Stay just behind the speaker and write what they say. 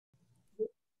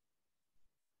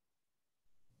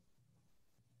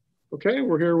Okay,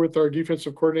 we're here with our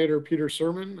defensive coordinator, Peter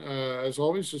Sirmon. As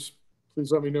always, just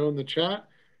please let me know in the chat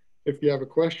if you have a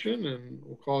question, and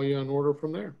we'll call you on order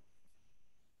from there.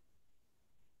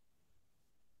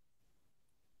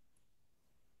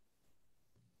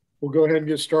 We'll go ahead and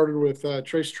get started with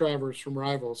Trace Travers from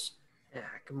Rivals. Yeah,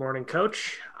 good morning,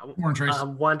 Coach. Good morning, Trace. I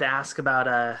wanted to ask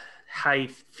about how you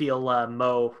feel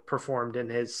Mo performed in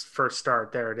his first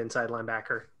start there at inside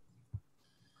linebacker.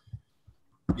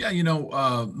 Yeah,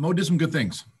 Mo did some good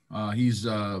things.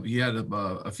 He had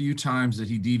a few times that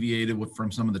he deviated from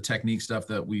some of the technique stuff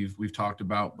that we've talked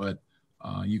about, but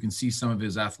you can see some of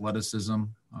his athleticism.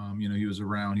 He was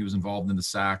involved in the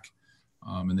sack,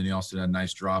 and then he also had a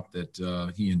nice drop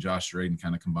that he and Josh Drayden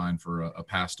kind of combined for a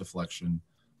pass deflection.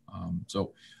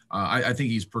 I think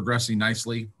he's progressing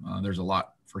nicely. There's a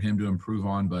lot for him to improve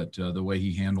on, but the way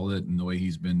he handled it and the way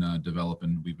he's been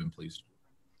developing, we've been pleased.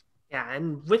 Yeah,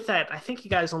 and with that, I think you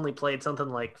guys only played something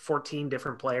like 14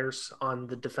 different players on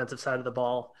the defensive side of the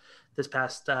ball this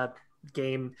past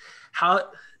game. How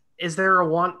is there a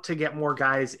want to get more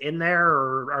guys in there,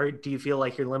 or do you feel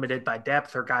like you're limited by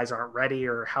depth, or guys aren't ready,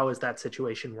 or how is that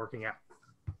situation working out?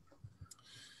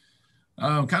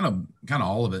 Kind of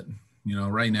all of it.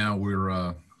 Right now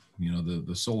we're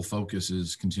the sole focus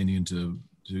is continuing to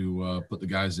put the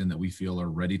guys in that we feel are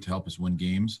ready to help us win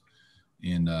games.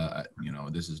 And,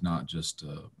 this is not just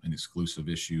an exclusive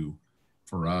issue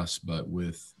for us, but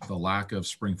with the lack of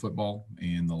spring football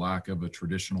and the lack of a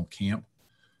traditional camp,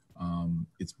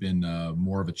 it's been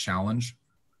more of a challenge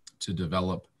to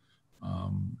develop,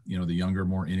 the younger,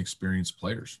 more inexperienced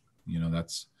players.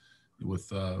 That's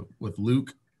with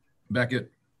Luke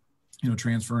Beckett,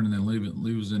 transferring and then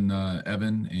losing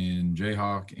Evan and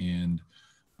Jayhawk and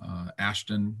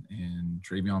Ashton and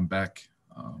Travion Beck.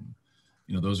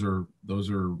 Those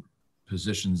are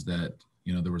positions that,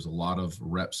 there was a lot of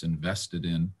reps invested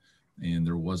in, and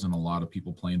there wasn't a lot of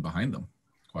people playing behind them,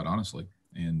 quite honestly.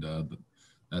 And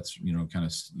that's, kind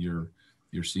of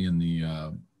you're seeing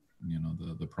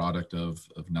the product of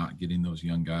not getting those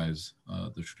young guys,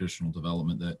 the traditional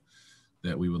development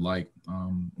that we would like.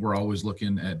 We're always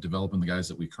looking at developing the guys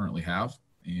that we currently have.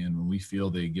 And when we feel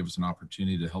they give us an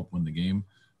opportunity to help win the game,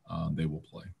 they will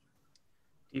play.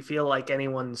 Do you feel like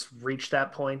anyone's reached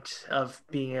that point of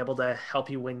being able to help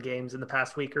you win games in the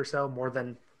past week or so, more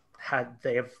than had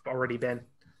they have already been?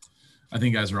 I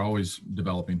think guys are always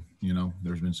developing.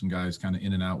 There's been some guys kind of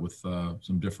in and out with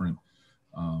some different,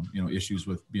 issues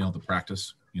with being able to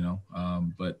practice,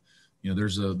 but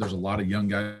there's a lot of young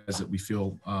guys that we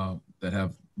feel that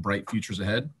have bright futures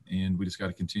ahead, and we just got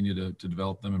to continue to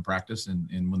develop them in practice.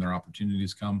 And when their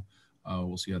opportunities come,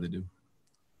 we'll see how they do.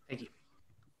 Thank you.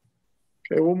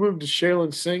 Okay, we'll move to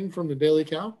Shailen Singh from the Daily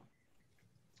Cow.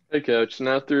 Hey, Coach.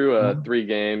 Now through 3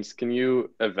 games, can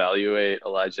you evaluate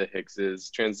Elijah Hicks's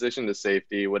transition to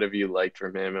safety? What have you liked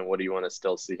from him, and what do you want to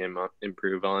still see him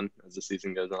improve on as the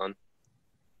season goes on?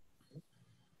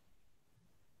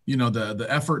 The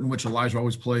effort in which Elijah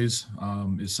always plays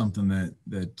is something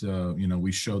that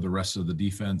we show the rest of the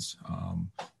defense.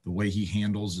 The way he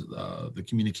handles the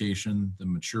communication, the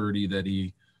maturity that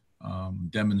he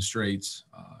demonstrates,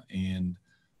 and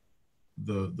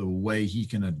the way he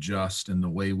can adjust, and the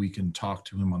way we can talk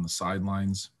to him on the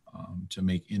sidelines to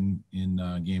make in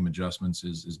game adjustments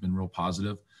has been real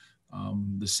positive.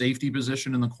 The safety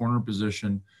position and the corner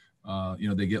position,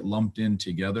 they get lumped in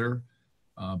together,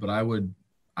 but I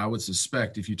would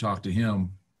suspect if you talk to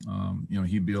him,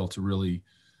 he'd be able to really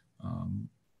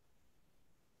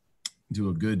do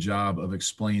a good job of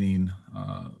explaining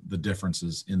the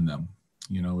differences in them.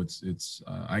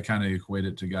 I kind of equate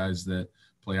it to guys that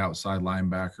play outside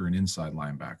linebacker and inside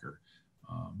linebacker.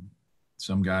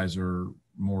 Some guys are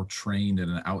more trained at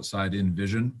an outside in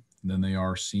vision than they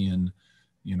are seeing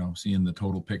the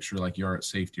total picture like you are at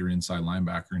safety or inside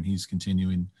linebacker. And he's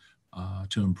continuing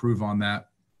to improve on that.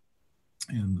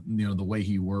 And, the way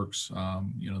he works,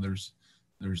 there's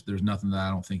nothing that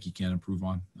I don't think he can improve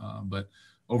on. But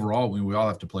overall, we all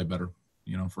have to play better.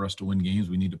 For us to win games,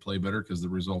 we need to play better because the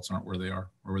results aren't where they are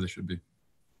or where they should be.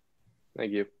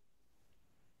 Thank you.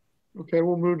 Okay,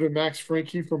 we'll move to Max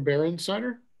Franke from Bear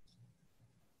Insider.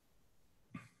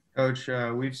 Coach,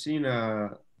 we've seen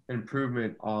an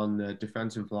improvement on the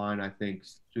defensive line, I think,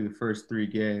 through the first 3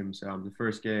 games. The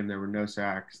first game, there were no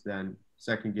sacks. Then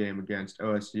second game against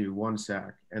OSU, 1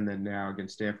 sack. And then now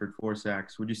against Stanford, 4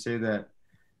 sacks. Would you say that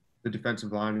the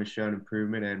defensive line has shown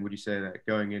improvement? And would you say that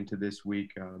going into this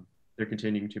week, they're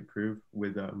continuing to improve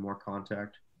with more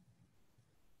contact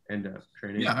and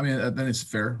training? Yeah, I mean, then it's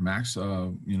fair, Max.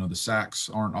 The sacks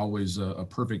aren't always a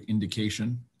perfect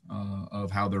indication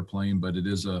of how they're playing, but it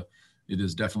is it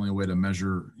is definitely a way to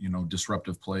measure,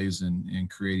 disruptive plays and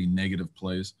creating negative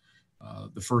plays.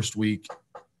 The first week,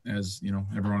 as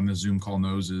everyone on the Zoom call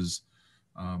knows, is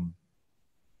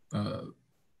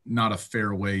not a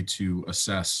fair way to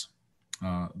assess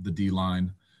the D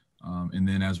line. And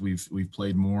then as we've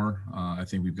played more, I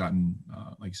think we've gotten,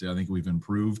 like I said, I think we've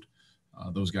improved.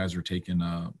 Those guys are taking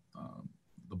the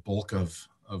bulk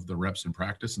of the reps in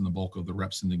practice and the bulk of the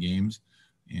reps in the games.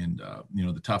 And,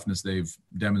 the toughness they've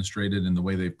demonstrated and the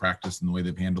way they've practiced and the way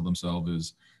they've handled themselves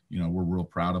is, we're real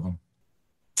proud of them.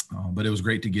 But it was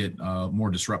great to get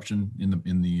more disruption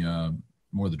in the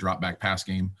more of the drop back pass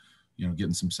game,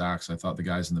 getting some sacks. I thought the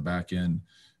guys in the back end,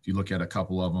 if you look at a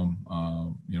couple of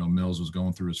them, Mills was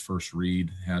going through his first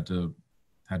read, had to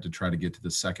try to get to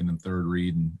the second and third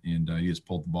read, and he just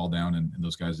pulled the ball down, and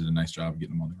those guys did a nice job of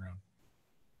getting them on the ground.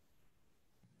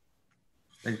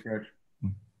 Thanks, Coach.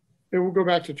 Okay, we'll go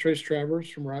back to Trace Travers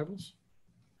from Rivals.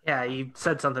 Yeah, you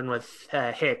said something with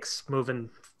Hicks moving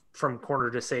from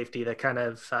corner to safety that kind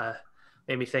of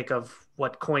made me think of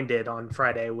what Coyne did on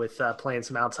Friday with playing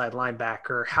some outside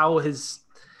linebacker.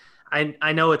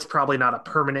 I know it's probably not a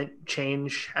permanent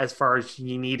change as far as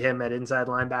you need him at inside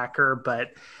linebacker,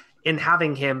 but in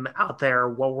having him out there,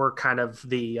 what was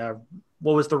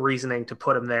the reasoning to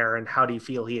put him there, and how do you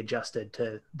feel he adjusted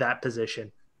to that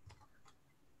position?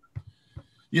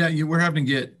 Yeah, we're having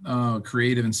to get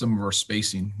creative in some of our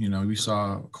spacing. We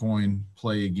saw Coyne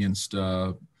play against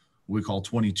what we call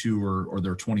 22 or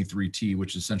their 23T,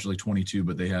 which is essentially 22,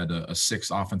 but they had a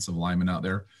 6 offensive lineman out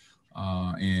there.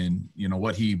 And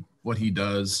what he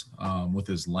does with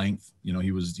his length,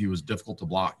 he was difficult to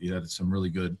block. He had some really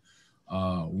good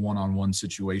one-on-one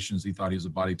situations. He thought he was a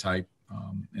body type.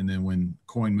 And then when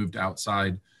Coyne moved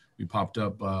outside, we popped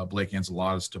up Blake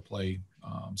Ancelotis to play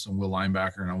some will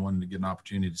linebacker, and I wanted to get an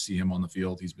opportunity to see him on the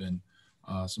field. He's been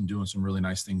doing some really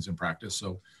nice things in practice.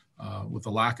 So with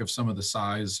the lack of some of the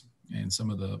size and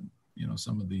some of the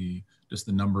just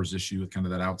the numbers issue with kind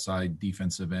of that outside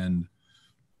defensive end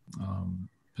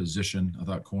position, I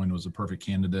thought Coyne was a perfect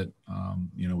candidate.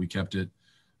 We kept it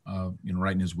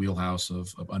right in his wheelhouse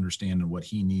of understanding what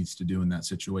he needs to do in that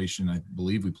situation. I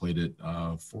believe we played it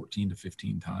 14 to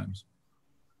 15 times.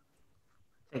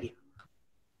 Thank you.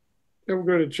 Then we'll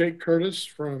go to Jake Curtis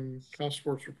from Cal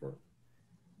Sports Report.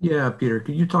 Yeah, Peter,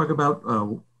 could you talk about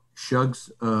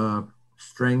Shug's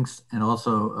strengths and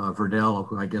also Verdell,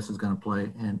 who I guess is going to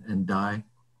play, and Dye?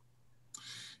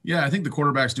 Yeah, I think the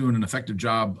quarterback's doing an effective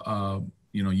job,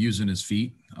 using his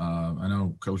feet. I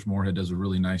know Coach Moorhead does a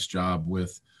really nice job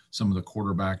with some of the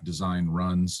quarterback design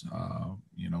runs, and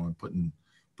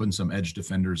putting some edge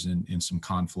defenders in some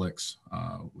conflicts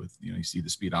with, you see the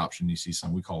speed option, you see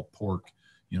some we call pork,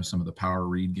 some of the power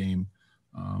read game.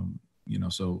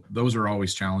 So those are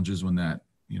always challenges when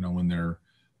when they're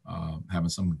having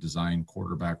some design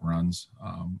quarterback runs.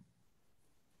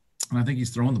 And I think he's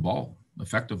throwing the ball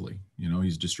effectively.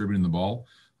 He's distributing the ball.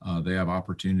 They have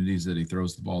opportunities that he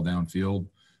throws the ball downfield.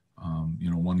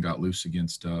 One got loose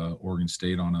against Oregon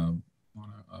State on a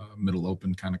middle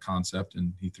open kind of concept,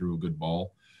 and he threw a good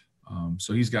ball.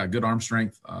 So he's got good arm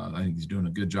strength. I think he's doing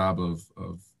a good job of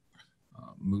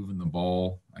moving the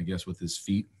ball, I guess, with his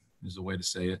feet is the way to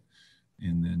say it.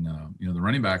 And then, the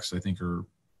running backs, I think, are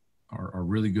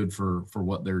really good for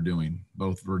what they're doing.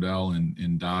 Both Verdell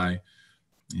and Dye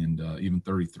and even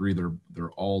 33, they're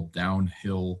all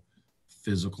downhill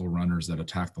physical runners that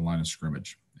attack the line of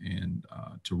scrimmage. And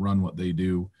to run what they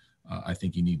do, I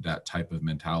think you need that type of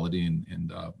mentality.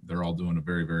 And they're all doing a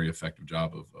very, very effective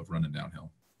job of running downhill.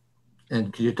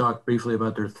 And can you talk briefly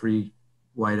about their 3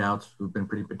 wideouts who've been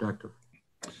pretty productive?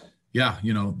 Yeah,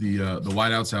 the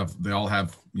wideouts they all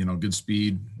have good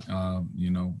speed.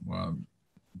 Devon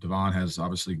has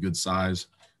obviously good size,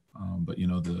 but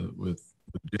with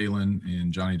Jalen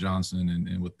and Johnny Johnson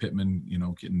and with Pittman,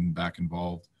 getting back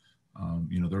involved,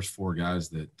 there's 4 guys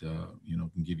that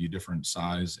can give you different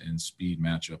size and speed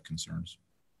matchup concerns.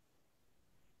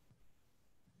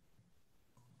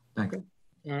 Thanks.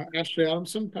 Ashley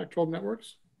Adamson, Pac-12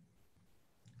 Networks.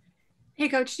 Hey,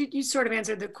 Coach, you sort of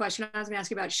answered the question I was going to ask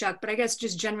you about Shuck, but I guess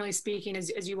just generally speaking,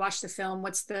 as you watch the film,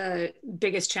 what's the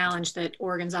biggest challenge that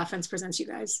Oregon's offense presents you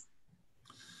guys?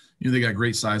 They got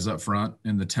great size up front,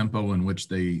 and the tempo in which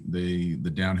the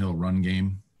downhill run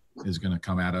game is going to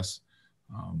come at us,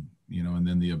 and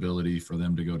then the ability for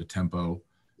them to go to tempo.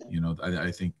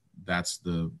 I think that's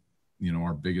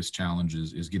our biggest challenge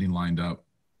is getting lined up,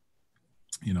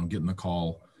 getting the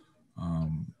call,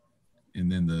 and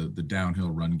then the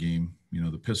downhill run game.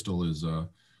 The pistol is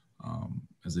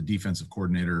as a defensive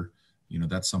coordinator,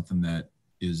 that's something that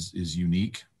is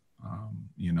unique.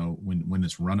 When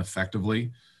it's run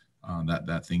effectively,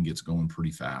 that thing gets going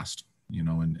pretty fast,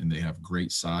 and they have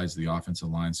great size, the offensive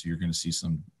line. So you're going to see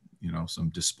some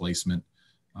displacement,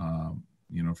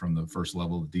 from the first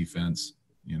level of defense,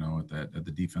 at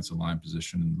the defensive line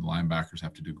position, and the linebackers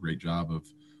have to do a great job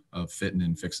of fitting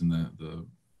and fixing the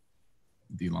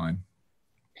D line.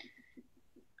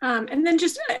 And then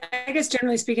just, I guess,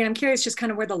 generally speaking, I'm curious just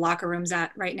kind of where the locker room's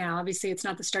at right now. Obviously, it's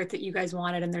not the start that you guys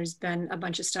wanted, and there's been a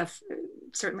bunch of stuff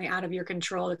certainly out of your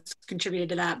control that's contributed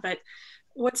to that. But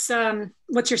what's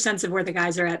your sense of where the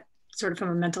guys are at sort of from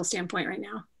a mental standpoint right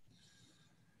now?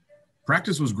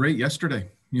 Practice was great yesterday.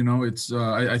 It's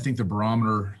I think the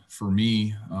barometer for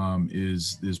me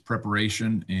is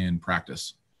preparation and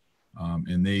practice.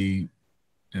 And they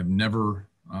have never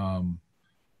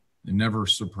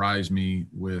surprised me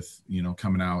with,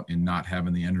 coming out and not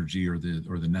having the energy or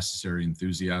the necessary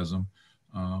enthusiasm.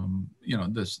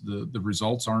 The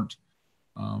results aren't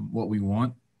what we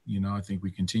want. I think we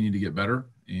continue to get better.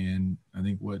 And I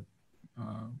think what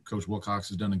Coach Wilcox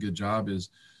has done a good job is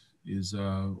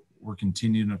we're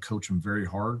continuing to coach them very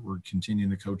hard. We're continuing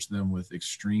to coach them with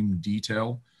extreme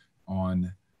detail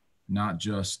on not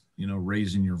just,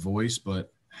 raising your voice,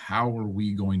 but how are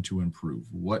we going to improve?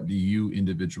 What do you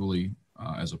individually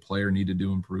as a player need to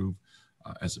do improve,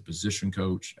 as a position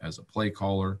coach, as a play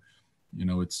caller?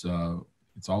 It's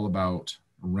all about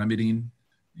remedying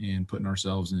and putting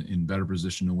ourselves in better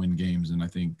position to win games. And I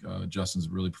think Justin's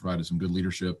really provided some good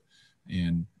leadership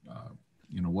and,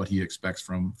 what he expects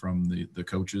from the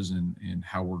coaches and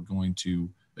how we're going to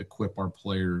equip our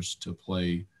players to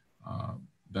play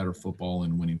better football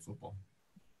and winning football.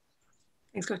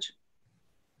 Thanks, Coach.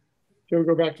 Can we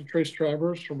go back to Trace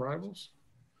Travers from Rivals?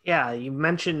 Yeah, you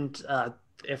mentioned,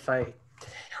 if I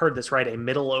heard this right, a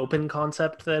middle open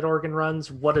concept that Oregon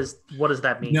runs. What does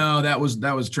that mean? No, that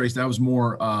was Trace. That was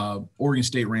more Oregon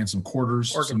State ran some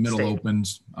quarters, some middle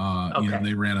opens. Okay.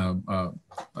 They ran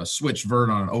a switch vert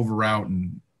on an over route,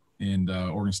 and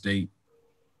Oregon State,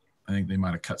 I think they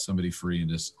might have cut somebody free,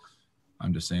 and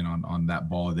I'm just saying on that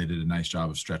ball they did a nice job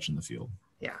of stretching the field.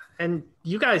 Yeah, and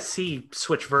you guys see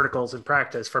switch verticals in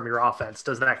practice from your offense.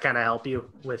 Does that kind of help you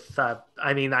with?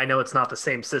 I know it's not the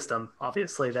same system,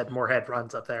 obviously, that Moorhead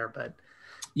runs up there, but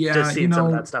yeah, does seeing some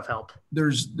of that stuff help?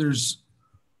 There's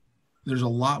a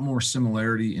lot more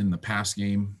similarity in the pass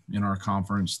game in our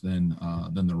conference than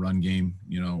the run game.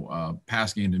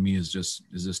 Pass game to me is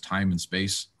just time and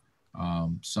space.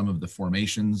 Some of the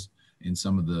formations and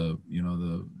some of the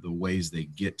the ways they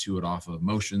get to it off of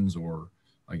motions, or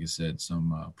like I said,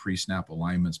 some pre-snap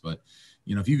alignments. But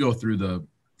if you go through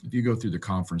the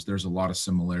conference, there's a lot of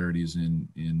similarities in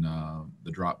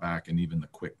the drop back and even the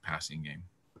quick passing game.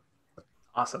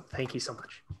 Awesome. Thank you so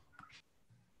much.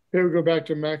 Okay, we go back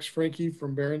to Max Frankie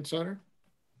from Barron Center.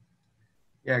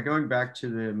 Yeah, going back to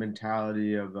the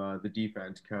mentality of the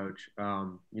defense, Coach,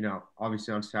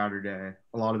 obviously on Saturday,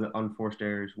 a lot of the unforced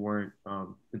errors weren't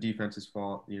the defense's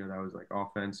fault. That was like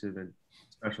offensive and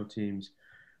special teams.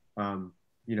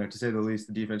 To say the least,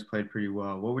 the defense played pretty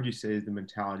well. What would you say is the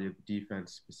mentality of the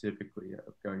defense specifically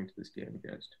of going into this game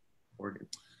against Oregon?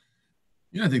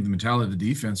 I think the mentality of the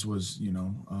defense was,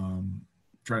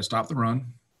 try to stop the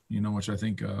run, which I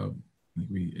think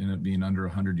we ended up being under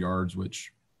 100 yards,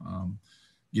 which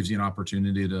gives you an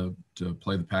opportunity to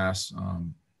play the pass,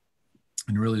 and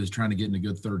really is trying to get into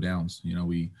good third downs.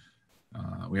 We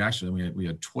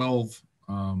had 12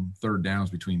 third downs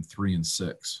between 3 and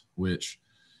 6, which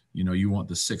you want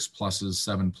the 6 pluses,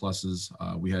 7 pluses.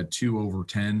 We had 2 over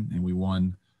 10, and we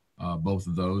won both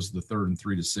of those. The third and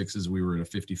 3 to 6s, we were at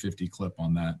a 50-50 clip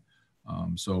on that.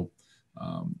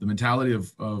 The mentality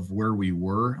of where we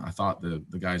were, I thought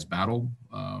the guys battled.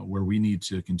 Where we need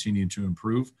to continue to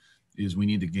improve is we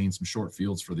need to gain some short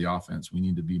fields for the offense. We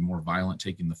need to be more violent,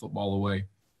 taking the football away,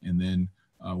 and then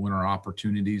when our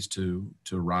opportunities to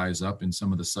rise up in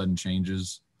some of the sudden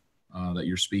changes that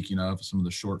you're speaking of, some of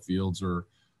the short fields or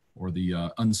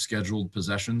the unscheduled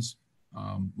possessions,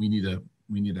 we need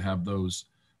to have those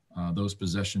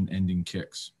possession ending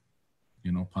kicks,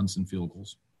 punts and field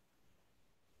goals.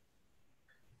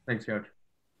 Thanks, Coach.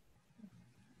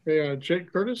 Hey,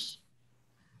 Jake Curtis.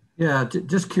 Yeah,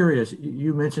 just curious.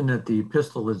 You mentioned that the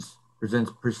pistol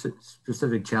presents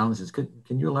specific challenges. Can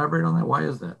you elaborate on that? Why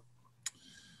is that?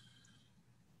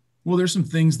 Well, there's some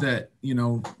things that,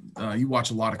 you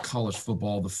watch a lot of college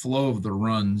football. The flow of the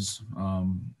runs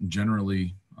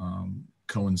generally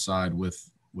coincide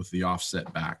with the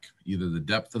offset back, either the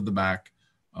depth of the back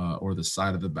or the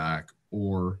side of the back,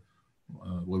 or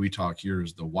what we talk here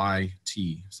is the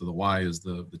YT. So the Y is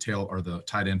the tail or the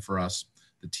tight end for us.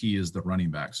 The T is the running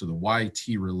back. So the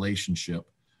YT relationship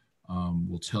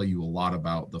will tell you a lot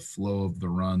about the flow of the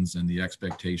runs and the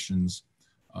expectations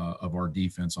of our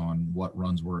defense on what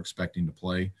runs we're expecting to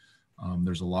play.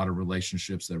 There's a lot of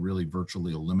relationships that really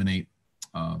virtually eliminate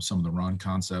some of the run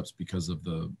concepts because of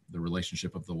the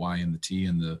relationship of the Y and the T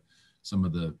and some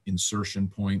of the insertion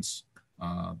points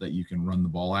that you can run the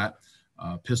ball at.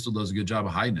 Pistol does a good job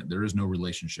of hiding it. There is no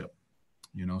relationship,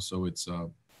 so it's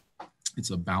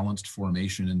a balanced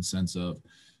formation in the sense of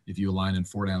if you align in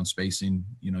 4-down spacing,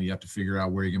 you have to figure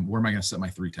out where am I going to set my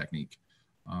 3 technique?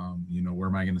 Where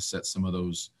am I going to set some of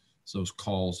those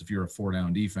calls if you're a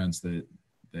 4-down defense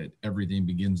that everything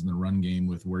begins in the run game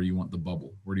with where you want the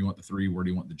bubble, where do you want the 3, where do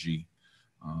you want the G?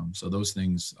 So those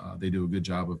things, they do a good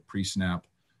job of pre-snap,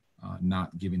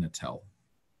 not giving a tell.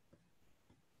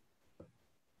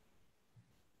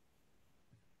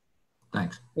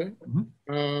 Thanks. Okay.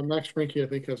 Max Frankie, I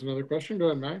think, has another question. Go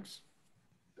ahead, Max.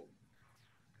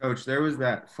 Coach, there was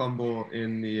that fumble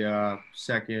in the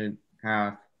second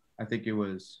half. I think it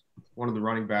was one of the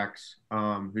running backs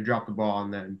who dropped the ball,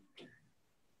 and then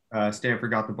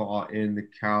Stanford got the ball in the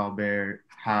Cal Bear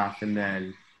half, and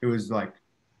then it was like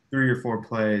 3 or 4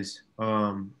 plays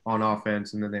on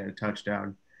offense, and then they had a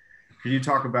touchdown. Could you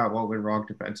talk about what went wrong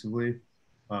defensively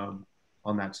on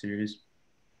that series,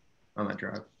 on that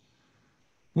drive?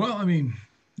 Well, I mean,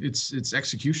 it's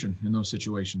execution in those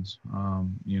situations.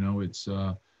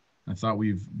 I thought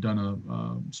we've done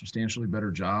a substantially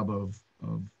better job of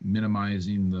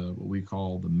minimizing what we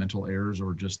call the mental errors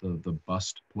or just the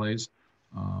bust plays.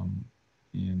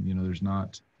 There's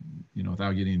not,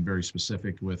 without getting very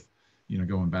specific with,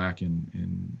 going back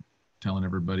and telling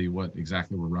everybody what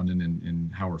exactly we're running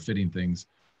and how we're fitting things.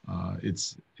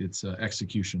 It's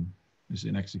execution. It's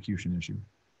an execution issue.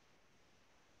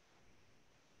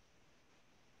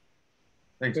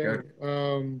 Thanks, Okay.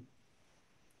 Coach.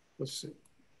 Let's see.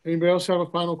 Anybody else have a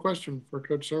final question for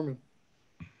Coach Sirmon?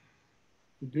 If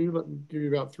you do, let me give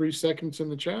you about 3 seconds in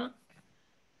the chat.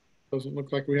 Doesn't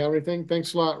look like we have anything.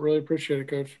 Thanks a lot. Really appreciate it,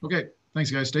 Coach. Okay.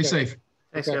 Thanks, guys. Stay safe.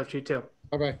 Thanks, Okay. Coach. You too.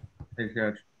 Bye-bye. Thanks,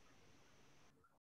 Coach.